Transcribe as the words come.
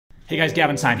Hey guys,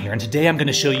 Gavin Seim here, and today I'm going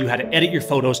to show you how to edit your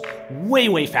photos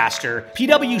way faster.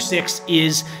 PW6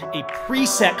 is a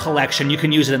preset collection. You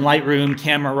can use it in Lightroom,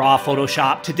 Camera Raw,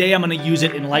 Photoshop. Today I'm going to use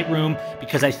it in Lightroom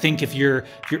because I think if you're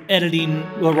editing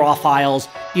the raw files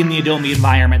in the Adobe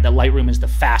environment, that Lightroom is the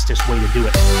fastest way to do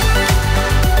it.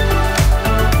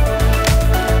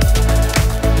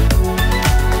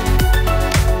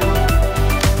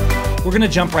 We're gonna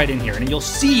jump right in here, and you'll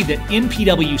see that in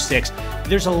PW6,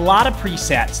 there's a lot of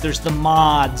presets. There's the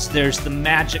mods, there's the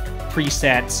magic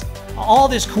presets, all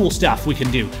this cool stuff we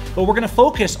can do. But we're gonna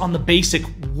focus on the basic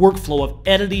workflow of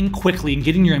editing quickly and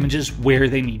getting your images where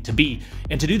they need to be.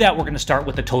 And to do that, we're gonna start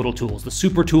with the total tools, the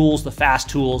super tools, the fast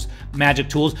tools, magic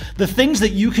tools, the things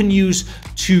that you can use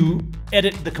to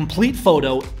edit the complete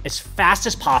photo as fast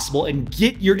as possible and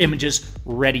get your images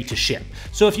ready to ship.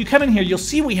 So if you come in here, you'll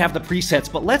see we have the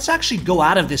presets, but let's actually go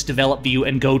out of this develop view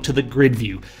and go to the grid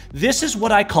view. This is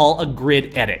what I call a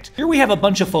grid edit. Here we have a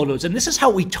bunch of photos, and this is how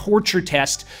we torture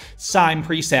test Seim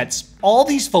presets. All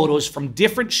these photos from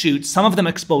different shoots, some of them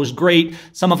exposed great,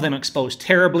 some of them exposed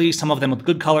terribly, some of them with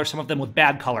good color, some of them with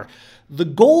bad color. The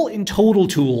goal in Total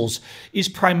Tools is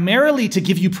primarily to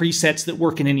give you presets that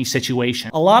work in any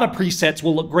situation. A lot of presets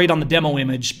will look great on the demo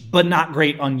image, but not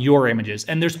great on your images.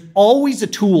 And there's always a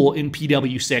tool in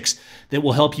PW6 that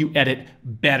will help you edit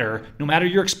better, no matter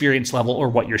your experience level or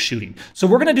what you're shooting. So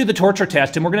we're gonna do the torture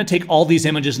test, and we're gonna take all these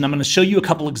images, and I'm gonna show you a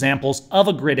couple examples of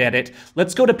a grid edit.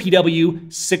 Let's go to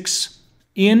PW6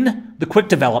 in the quick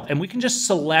develop, and we can just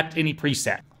select any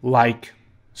preset, like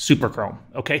Super Chrome,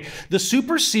 okay? The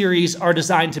Super series are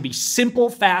designed to be simple,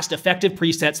 fast, effective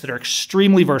presets that are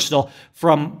extremely versatile,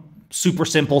 from super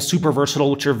simple, super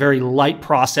versatile, which are very light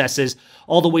processes,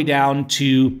 all the way down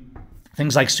to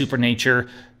things like Super Nature,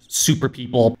 Super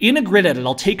People. In a grid edit,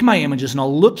 I'll take my images and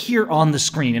I'll look here on the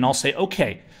screen and I'll say,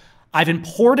 okay, I've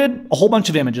imported a whole bunch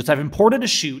of images. I've imported a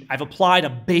shoot. I've applied a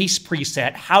base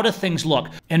preset. How do things look?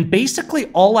 And basically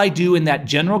all I do in that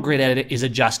general grid edit is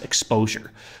adjust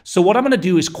exposure. So what I'm gonna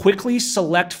do is quickly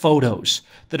select photos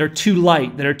that are too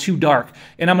light, that are too dark,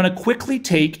 and I'm gonna quickly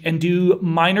take and do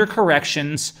minor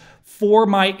corrections for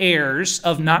my errors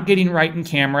of not getting right in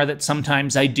camera that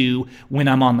sometimes I do when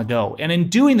I'm on the go. And in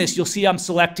doing this, you'll see I'm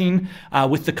selecting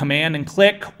with the command and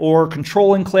click or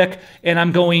control and click, and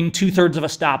I'm going 2/3 of a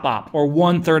stop up or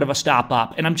 1/3 of a stop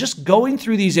up. And I'm just going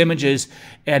through these images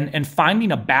and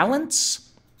finding a balance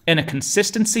and a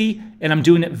consistency, and I'm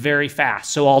doing it very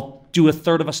fast. So I'll do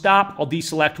 1/3 of a stop, I'll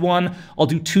deselect one, I'll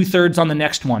do 2/3 on the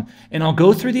next one. And I'll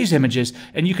go through these images,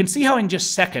 and you can see how in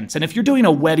just seconds, and if you're doing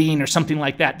a wedding or something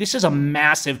like that, this is a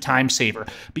massive time saver,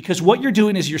 because what you're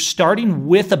doing is you're starting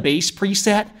with a base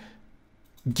preset,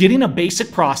 getting a basic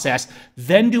process,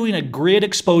 then doing a grid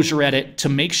exposure edit to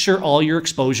make sure all your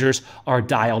exposures are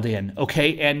dialed in,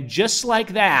 okay? And just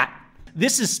like that,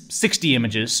 this is 60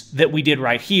 images that we did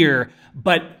right here,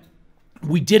 but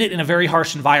we did it in a very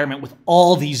harsh environment with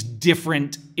all these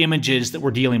different images that we're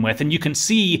dealing with. And you can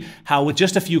see how with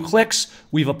just a few clicks,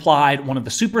 we've applied one of the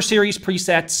Super Series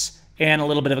presets and a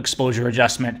little bit of exposure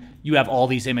adjustment. You have all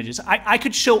these images. I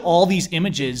could show all these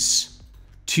images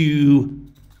to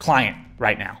client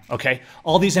right now, okay?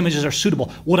 All these images are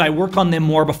suitable. Would I work on them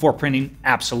more before printing?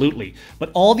 Absolutely. But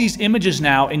all these images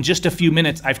now, in just a few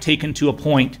minutes, I've taken to a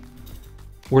point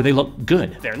where they look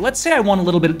good there. Let's say I want a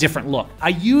little bit different look. I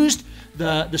used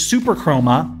the Super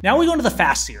Chroma. Now we go into the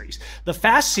Fast series. The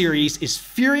Fast series is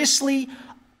furiously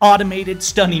automated,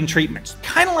 stunning treatments.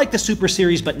 Kind of like the Super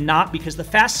series, but not, because the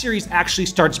Fast series actually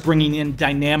starts bringing in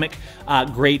dynamic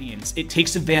gradients. It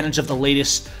takes advantage of the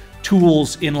latest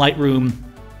tools in Lightroom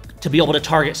to be able to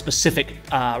target specific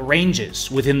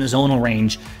ranges within the zonal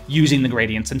range using the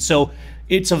gradients. And so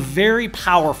it's a very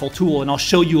powerful tool, and I'll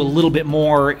show you a little bit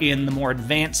more in the more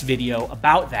advanced video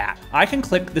about that. I can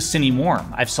click the Cine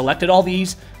Warm. I've selected all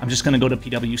these. I'm just gonna go to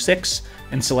PW6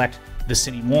 and select the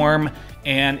Cine Warm,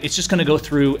 and it's just gonna go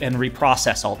through and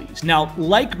reprocess all these. Now,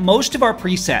 like most of our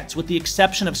presets, with the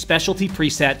exception of specialty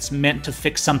presets meant to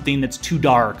fix something that's too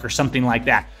dark or something like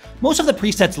that, most of the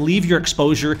presets leave your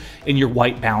exposure and your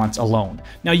white balance alone.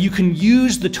 Now you can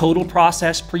use the total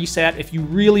process preset if you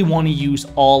really want to use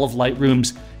all of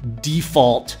Lightroom's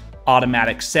default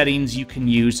automatic settings. You can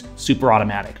use super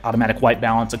automatic, automatic white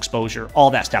balance, exposure, all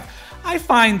that stuff. I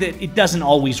find that it doesn't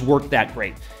always work that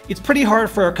great. It's pretty hard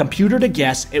for a computer to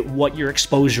guess at what your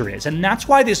exposure is, and that's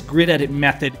why this grid edit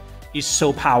method is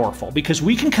so powerful, because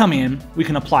we can come in, we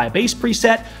can apply a base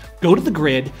preset, go to the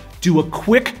grid, do a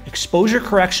quick exposure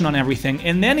correction on everything,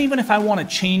 and then even if I want to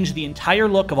change the entire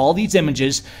look of all these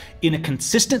images in a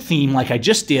consistent theme like I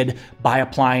just did by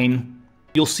applying,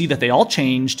 you'll see that they all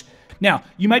changed Now,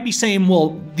 you might be saying,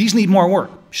 well, these need more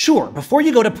work. Sure, before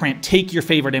you go to print, take your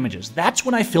favorite images. That's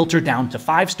when I filter down to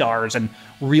 5 stars and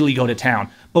really go to town.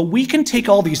 But we can take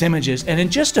all these images and in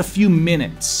just a few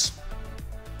minutes,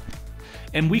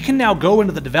 and we can now go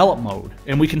into the develop mode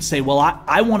and we can say, well,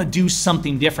 I want to do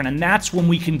something different. And that's when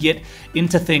we can get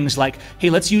into things like, hey,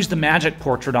 let's use the magic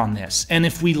portrait on this. And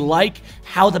if we like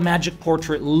how the magic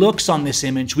portrait looks on this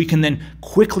image, we can then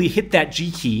quickly hit that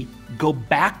G key, go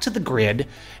back to the grid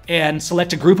and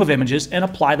select a group of images and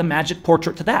apply the magic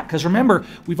portrait to that. Because remember,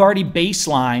 we've already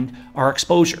baselined our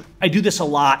exposure. I do this a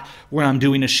lot when I'm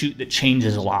doing a shoot that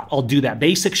changes a lot. I'll do that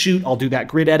basic shoot, I'll do that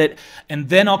grid edit, and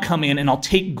then I'll come in and I'll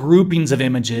take groupings of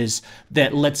images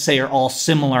that, let's say, are all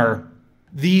similar.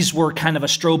 These were kind of a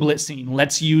strobe lit scene.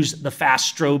 Let's use the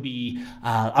fast strobe.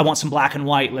 I want some black and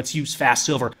white. Let's use fast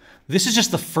silver. This is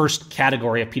just the first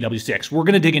category of PW6. We're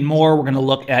going to dig in more. We're going to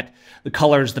look at the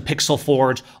colors, the pixel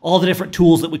forge, all the different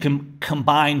tools that we can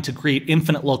combine to create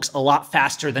infinite looks a lot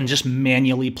faster than just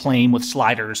manually playing with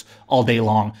sliders all day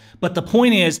long. But the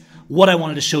point is, what I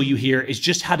wanted to show you here is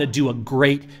just how to do a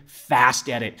great fast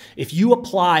edit. If you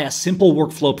apply a simple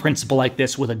workflow principle like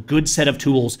this with a good set of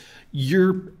tools,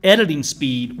 your editing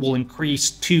speed will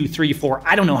increase 2, 3, 4,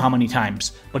 I don't know how many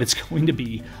times, but it's going to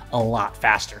be a lot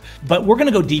faster. But we're going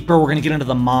to go deeper. We're going to get into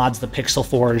the mods, the pixel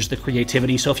forge, the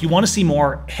creativity. So if you want to see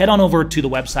more, head on over to the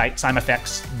website,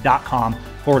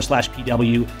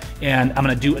 seimfx.com/PW, and I'm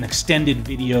going to do an extended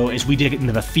video as we dig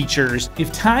into the features.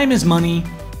 If time is money,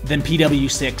 then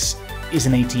PW6 is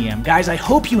an ATM. Guys, I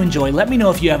hope you enjoy. Let me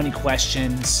know if you have any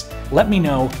questions. Let me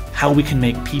know how we can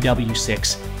make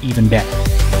PW6 even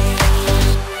better.